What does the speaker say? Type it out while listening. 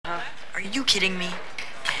Are you kidding me?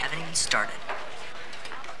 I haven't even started.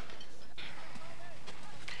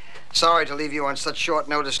 Sorry to leave you on such short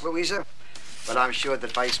notice, Louisa, but I'm sure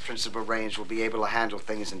that Vice Principal Raines will be able to handle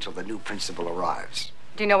things until the new principal arrives.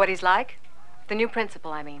 Do you know what he's like? The new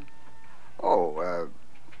principal, I mean. Oh,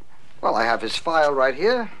 well, I have his file right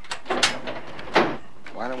here.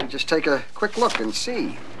 Why don't we just take a quick look and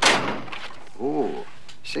see? Ooh,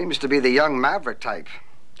 seems to be the young maverick type.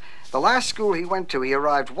 The last school he went to, he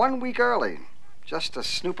arrived 1 week early, just to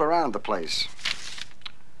snoop around the place.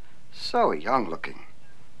 So young looking.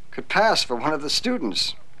 Could pass for one of the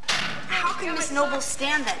students. How can Miss Noble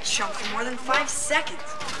stand that chunk for more than 5 seconds?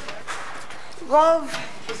 Love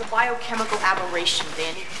is a biochemical aberration,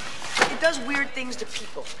 Danny. It does weird things to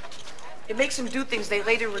people. It makes them do things they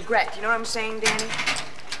later regret. You know what I'm saying, Danny?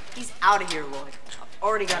 He's out of here, Lloyd.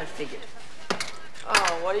 Already got it figured.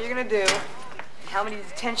 Oh, what are you gonna do? How many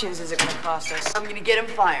detentions is it gonna cost us? I'm gonna get him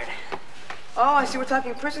fired. Oh, I see we're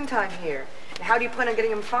talking prison time here. And how do you plan on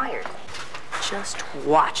getting him fired? Just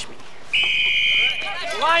watch me.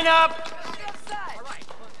 Line up!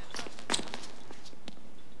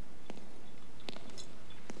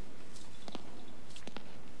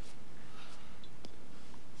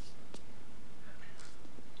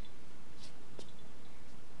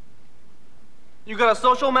 You got a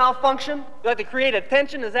social malfunction? You like to create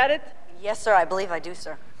attention, is that it? Yes, sir, I believe I do,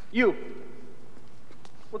 sir. You.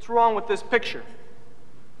 What's wrong with this picture?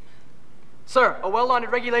 Sir, a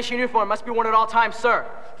well-laundered regulation uniform must be worn at all times, sir.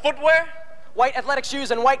 Footwear? White athletic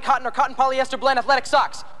shoes and white cotton or cotton polyester blend athletic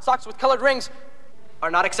socks. Socks with colored rings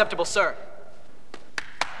are not acceptable, sir.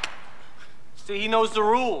 See, he knows the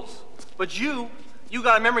rules. But you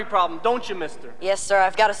got a memory problem, don't you, mister? Yes, sir,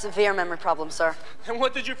 I've got a severe memory problem, sir. And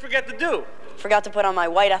what did you forget to do? Forgot to put on my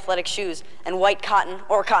white athletic shoes and white cotton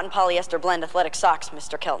or cotton polyester blend athletic socks,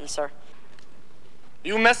 Mr. Kelton, sir.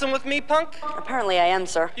 You messing with me, punk? Apparently I am,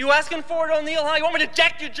 sir. You asking for it, O'Neill, huh? You want me to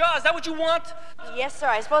jack your jaw? Is that what you want? Yes, sir,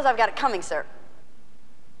 I suppose I've got it coming, sir.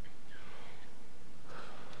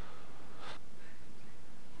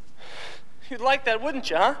 You'd like that, wouldn't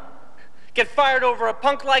you, huh? Get fired over a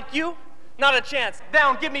punk like you? Not a chance.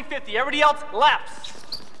 Down, give me 50. Everybody else,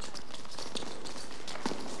 laps.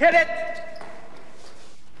 Hit it!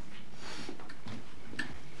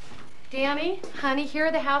 Danny, honey, here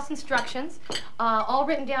are the house instructions, all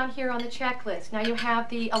written down here on the checklist. Now you have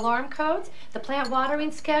the alarm codes, the plant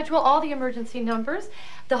watering schedule, all the emergency numbers,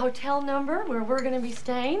 the hotel number where we're going to be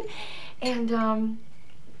staying, and,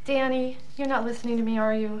 Danny, you're not listening to me,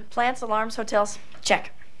 are you? Plants, alarms, hotels,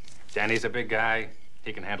 check. Danny's a big guy.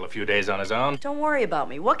 He can handle a few days on his own. Don't worry about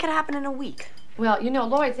me. What could happen in a week? Well, you know,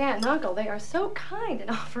 Lloyd's aunt and uncle, they are so kind in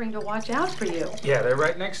offering to watch out for you. Yeah, they're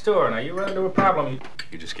right next door. Now, you run into a problem,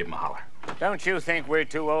 you just give them a holler. Don't you think we're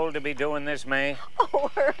too old to be doing this, May? Oh,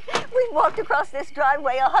 we've walked across this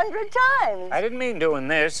driveway 100 times. I didn't mean doing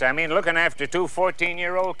this. I mean looking after two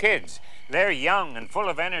 14-year-old kids. They're young and full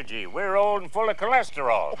of energy. We're old and full of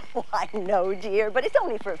cholesterol. Oh, I know, dear, but it's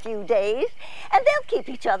only for a few days, and they'll keep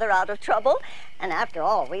each other out of trouble. And after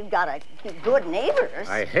all, we've got to be good neighbors.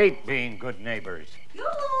 I hate being good neighbors.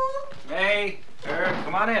 Yoo-hoo. Hey,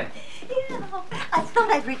 come on in. Yeah, I thought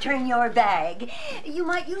I'd return your bag. You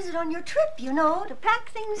might use it on your trip, you know, to pack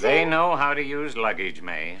things in. They know how to use luggage,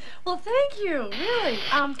 May. Well, thank you, really.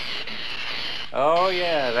 Oh,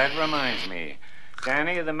 yeah, that reminds me.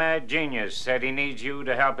 Danny, the mad genius, said he needs you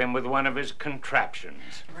to help him with one of his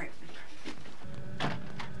contraptions. Right.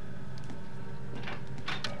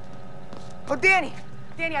 Oh, Danny,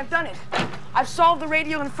 I've done it. I've solved the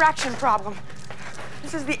radio infraction problem.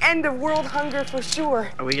 This is the end of world hunger for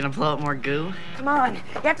sure. Are we gonna blow up more goo? Come on,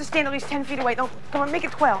 you have to stand at least 10 feet away. No, come on, make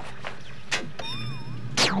it 12.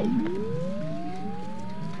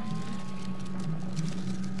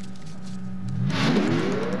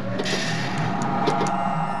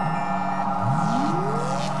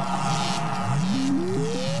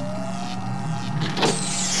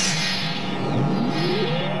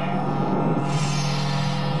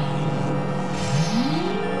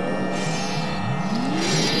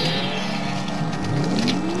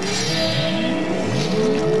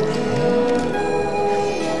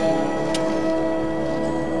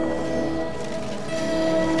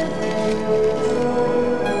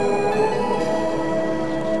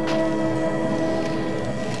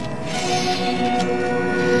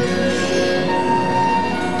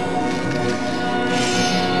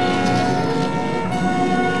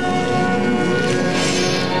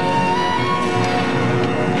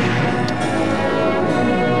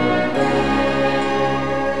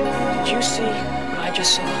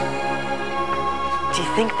 Do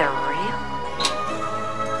you think they're real?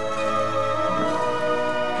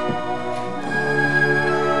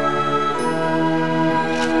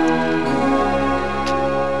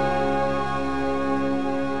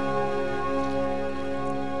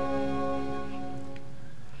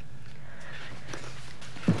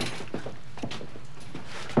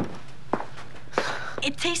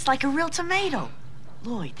 It tastes like a real tomato.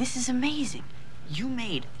 Lloyd, this is amazing. You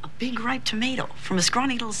made a big ripe tomato from a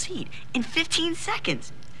scrawny little seed in 15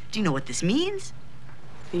 seconds. Do you know what this means?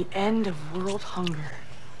 The end of world hunger.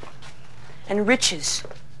 And riches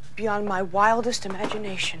beyond my wildest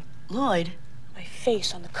imagination. Lloyd. My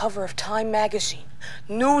face on the cover of Time magazine,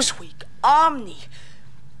 Newsweek, Omni,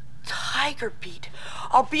 Tiger Beat.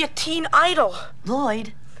 I'll be a teen idol.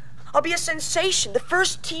 Lloyd. I'll be a sensation, the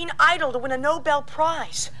first teen idol to win a Nobel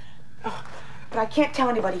Prize. Oh, but I can't tell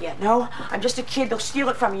anybody yet, no? I'm just a kid, they'll steal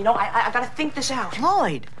it from me, you know? I gotta think this out.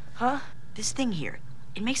 Lloyd. Huh? This thing here,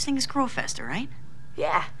 it makes things grow faster, right?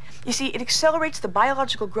 Yeah. You see, it accelerates the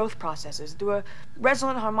biological growth processes through a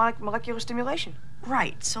resonant harmonic molecular stimulation.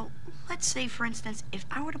 Right, so let's say, for instance, if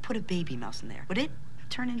I were to put a baby mouse in there, would it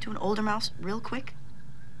turn into an older mouse real quick?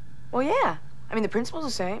 Well, yeah. I mean, the principle's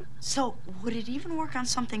the same. So, would it even work on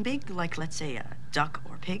something big, like, let's say, a duck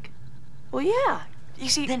or pig? Well, yeah. You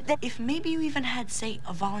see... Then if maybe you even had, say,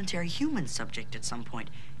 a voluntary human subject at some point,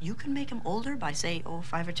 you can make him older by, say,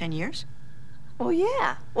 5 or 10 years? Well,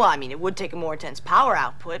 yeah. Well, I mean, it would take a more intense power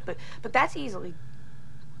output, but that's easily...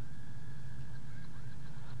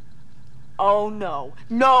 Oh, no.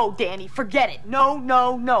 No, Danny, forget it. No,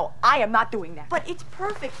 no, no. I am not doing that. But it's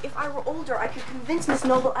perfect. If I were older, I could convince Miss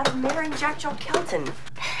Noble out of marrying Jack Joe Kelton.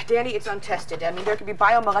 Danny, it's untested. I mean, there could be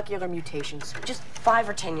biomolecular mutations. Just 5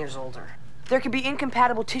 or 10 years older. There could be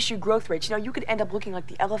incompatible tissue growth rates. You know, you could end up looking like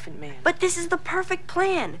the Elephant Man. But this is the perfect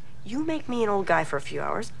plan. You make me an old guy for a few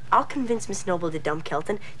hours. I'll convince Miss Noble to dump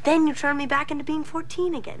Kelton. Then you turn me back into being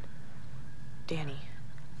 14 again. Danny,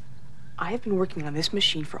 I have been working on this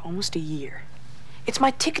machine for almost a year. It's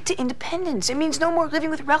my ticket to independence. It means no more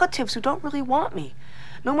living with relatives who don't really want me.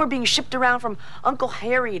 No more being shipped around from Uncle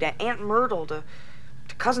Harry to Aunt Myrtle to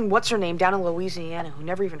Cousin What's-Her-Name down in Louisiana who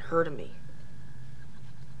never even heard of me.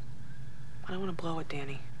 I don't want to blow it,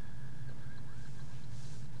 Danny.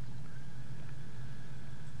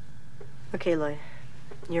 Okay, Lloyd.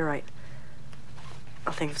 You're right.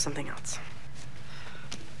 I'll think of something else.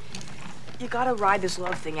 You gotta ride this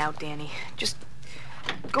love thing out, Danny. Just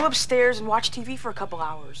go upstairs and watch TV for a couple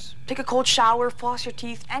hours. Take a cold shower, floss your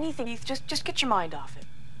teeth, anything. Just get your mind off it.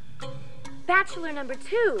 Bachelor number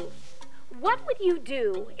 2. What would you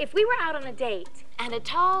do if we were out on a date and a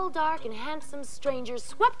tall, dark, and handsome stranger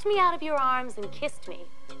swept me out of your arms and kissed me?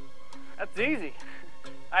 That's easy.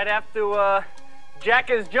 I'd have to, jack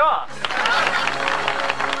his jaw.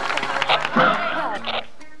 Well,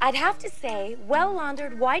 I'd have to say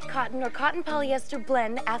well-laundered white cotton or cotton polyester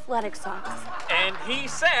blend athletic socks. And he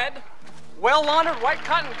said, well-laundered white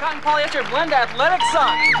cotton polyester blend athletic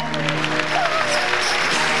socks.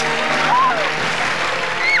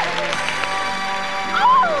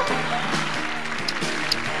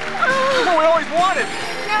 That's what we always wanted.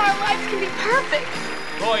 Now our lives can be perfect.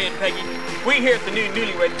 Roy and Peggy, we here at the new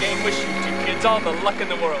Newlywed Game wish you two kids all the luck in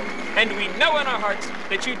the world. And we know in our hearts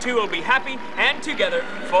that you two will be happy and together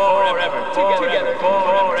forever. Together,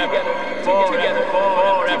 forever. Together, forever. Together,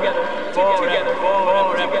 forever. Together, forever.